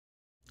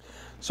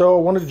So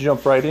I wanted to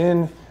jump right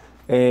in,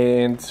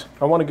 and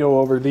I want to go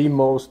over the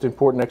most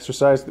important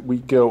exercise that we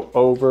go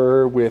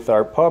over with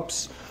our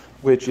pups,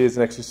 which is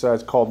an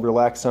exercise called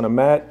Relax on a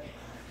Mat.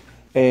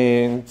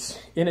 And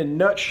in a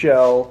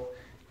nutshell,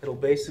 it'll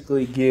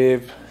basically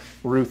give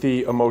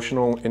Ruthie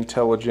emotional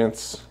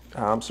intelligence,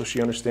 so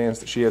she understands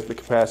that she has the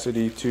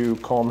capacity to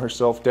calm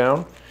herself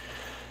down.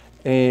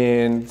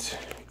 And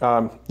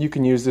you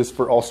can use this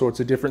for all sorts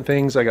of different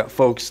things. I got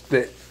folks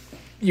that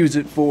use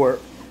it for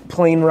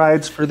plane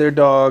rides for their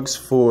dogs,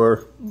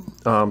 for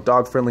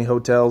dog-friendly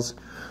hotels.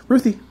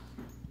 Ruthie.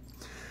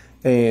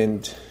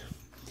 And,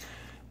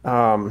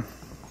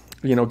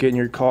 you know, getting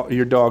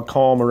your dog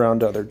calm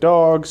around other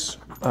dogs.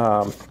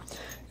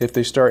 If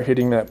they start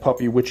hitting that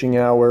puppy witching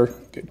hour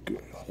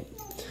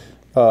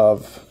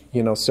of,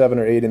 7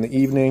 or 8 in the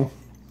evening,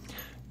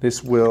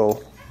 this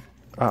will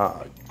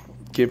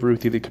give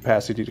Ruthie the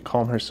capacity to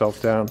calm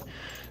herself down.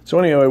 So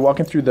anyway,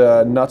 walking through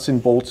the nuts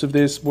and bolts of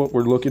this, what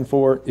we're looking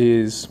for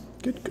is,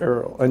 good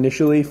girl,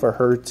 initially for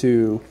her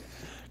to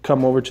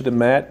come over to the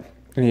mat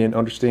and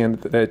understand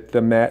that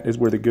the mat is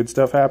where the good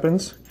stuff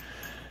happens.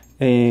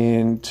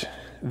 And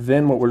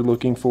then what we're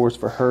looking for is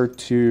for her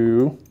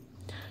to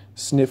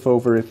sniff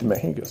over at the mat.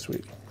 Here you go,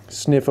 sweetie.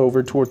 Sniff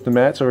over towards the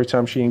mat, so every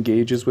time she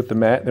engages with the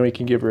mat, then we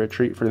can give her a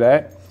treat for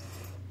that.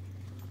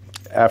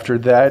 After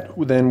that,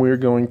 then we're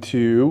going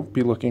to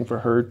be looking for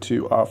her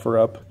to offer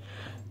up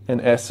an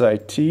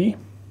SIT.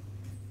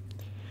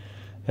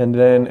 And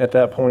then at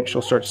that point,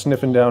 she'll start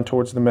sniffing down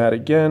towards the mat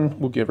again.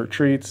 We'll give her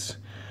treats.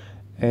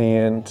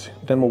 And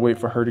then we'll wait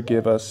for her to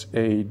give us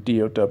a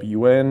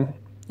DOWN.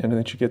 And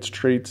then she gets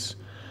treats.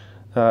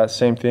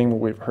 Same thing, we'll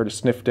wait for her to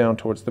sniff down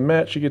towards the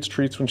mat. She gets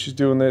treats when she's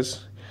doing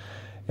this.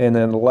 And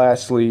then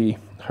lastly,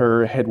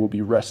 her head will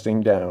be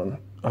resting down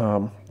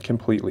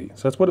completely.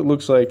 So that's what it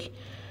looks like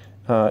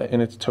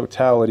in its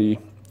totality.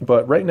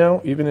 But right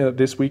now, even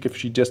this week, if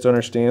she just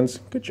understands,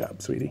 good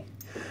job, sweetie,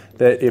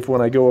 that if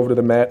when I go over to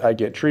the mat, I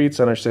get treats,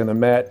 I understand the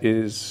mat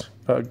is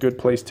a good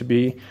place to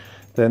be,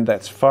 then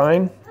that's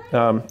fine.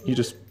 You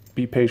just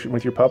be patient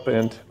with your pup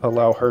and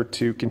allow her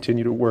to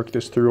continue to work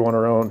this through on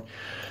her own.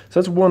 So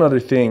that's one other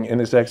thing in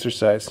this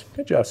exercise.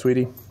 Good job,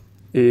 sweetie.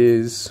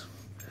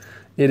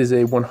 It is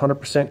a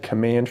 100%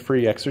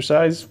 command-free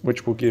exercise,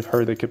 which will give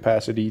her the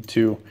capacity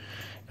to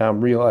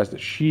realize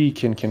that she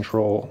can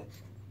control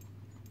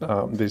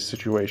this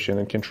situation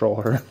and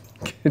control her.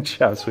 Good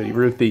job, sweetie.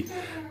 Ruthie,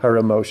 her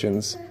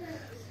emotions,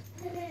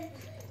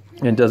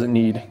 and doesn't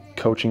need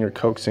coaching or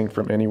coaxing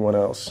from anyone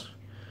else.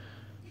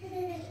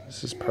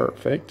 This is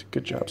perfect.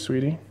 Good job,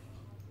 sweetie.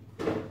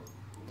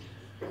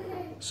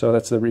 So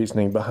that's the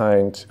reasoning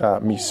behind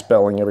me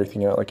spelling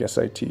everything out like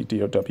SIT,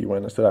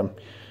 DOWN, is that I'm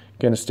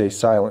going to stay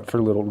silent for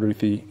little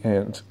Ruthie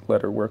and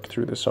let her work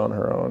through this on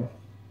her own.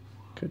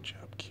 Good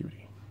job,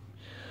 cutie.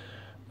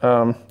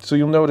 So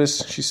you'll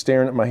notice she's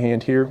staring at my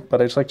hand here,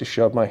 but I just like to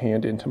shove my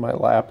hand into my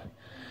lap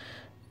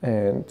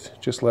and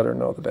just let her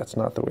know that that's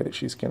not the way that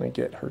she's going to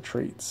get her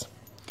treats.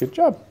 Good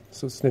job.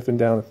 So sniffing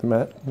down at the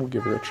mat, we'll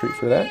give her a treat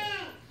for that.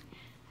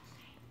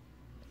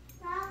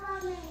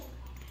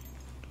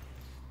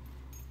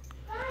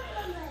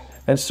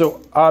 And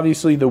so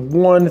obviously the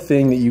one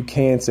thing that you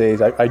can say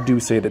is I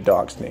do say the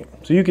dog's name.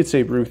 So you could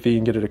say Ruthie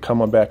and get her to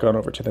come on back on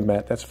over to the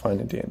mat. That's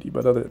fine and dandy.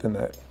 But other than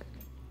that,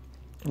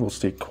 we'll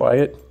stay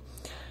quiet.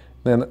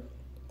 Then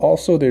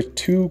also there's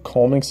 2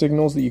 calming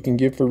signals that you can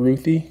give for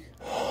Ruthie.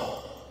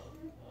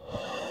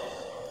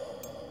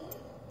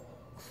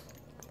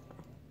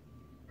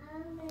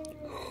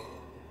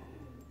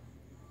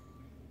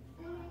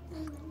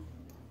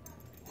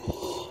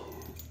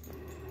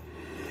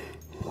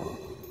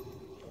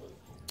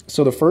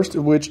 So the first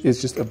of which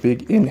is just a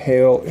big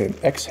inhale and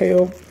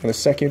exhale, and the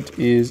second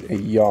is a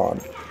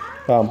yawn.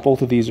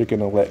 Both of these are going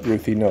to let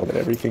Ruthie know that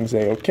everything's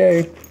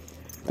a-okay,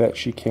 that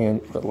she can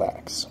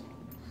relax.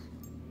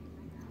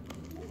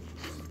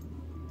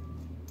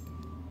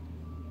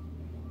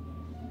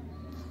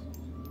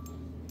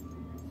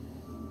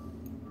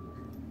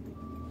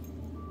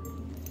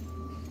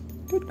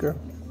 Good girl.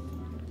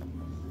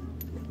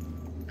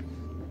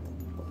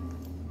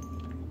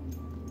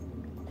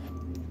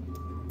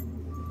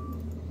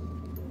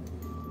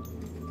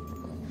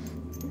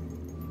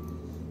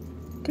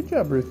 Good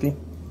job, Ruthie.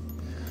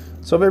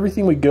 So of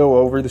everything we go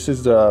over, this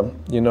is,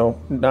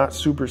 not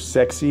super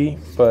sexy,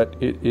 but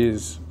it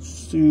is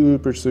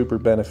super, super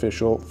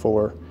beneficial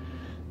for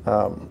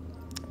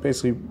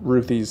basically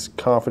Ruthie's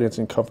confidence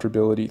and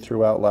comfortability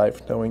throughout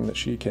life, knowing that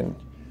she can,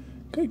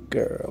 good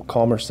girl,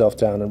 calm herself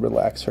down and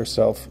relax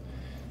herself.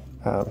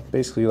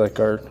 Basically like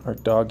our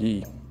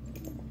doggy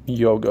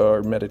yoga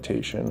or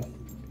meditation.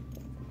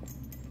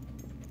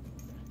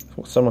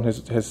 Someone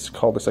has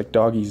called this like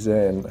doggy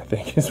zen, I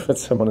think is what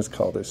someone has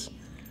called this.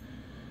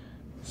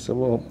 So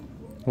we'll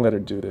let her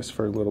do this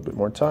for a little bit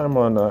more time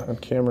on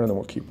camera, and then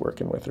we'll keep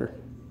working with her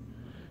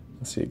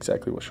and see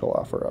exactly what she'll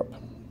offer up.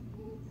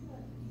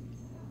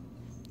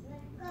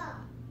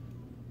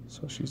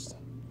 So she's,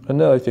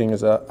 another thing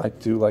is I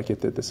do like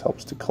it that this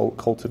helps to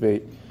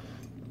cultivate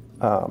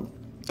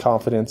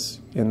confidence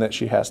in that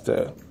she has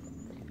to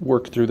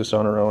work through this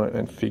on her own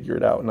and figure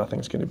it out.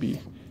 Nothing's going to be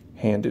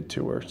handed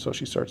to her. So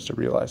she starts to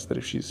realize that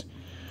if she's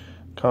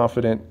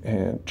confident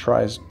and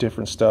tries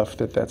different stuff,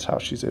 that's how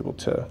she's able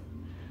to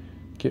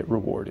get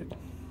rewarded.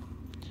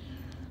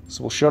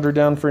 So we'll shut her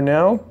down for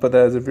now, but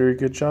that is a very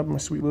good job, my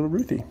sweet little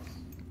Ruthie.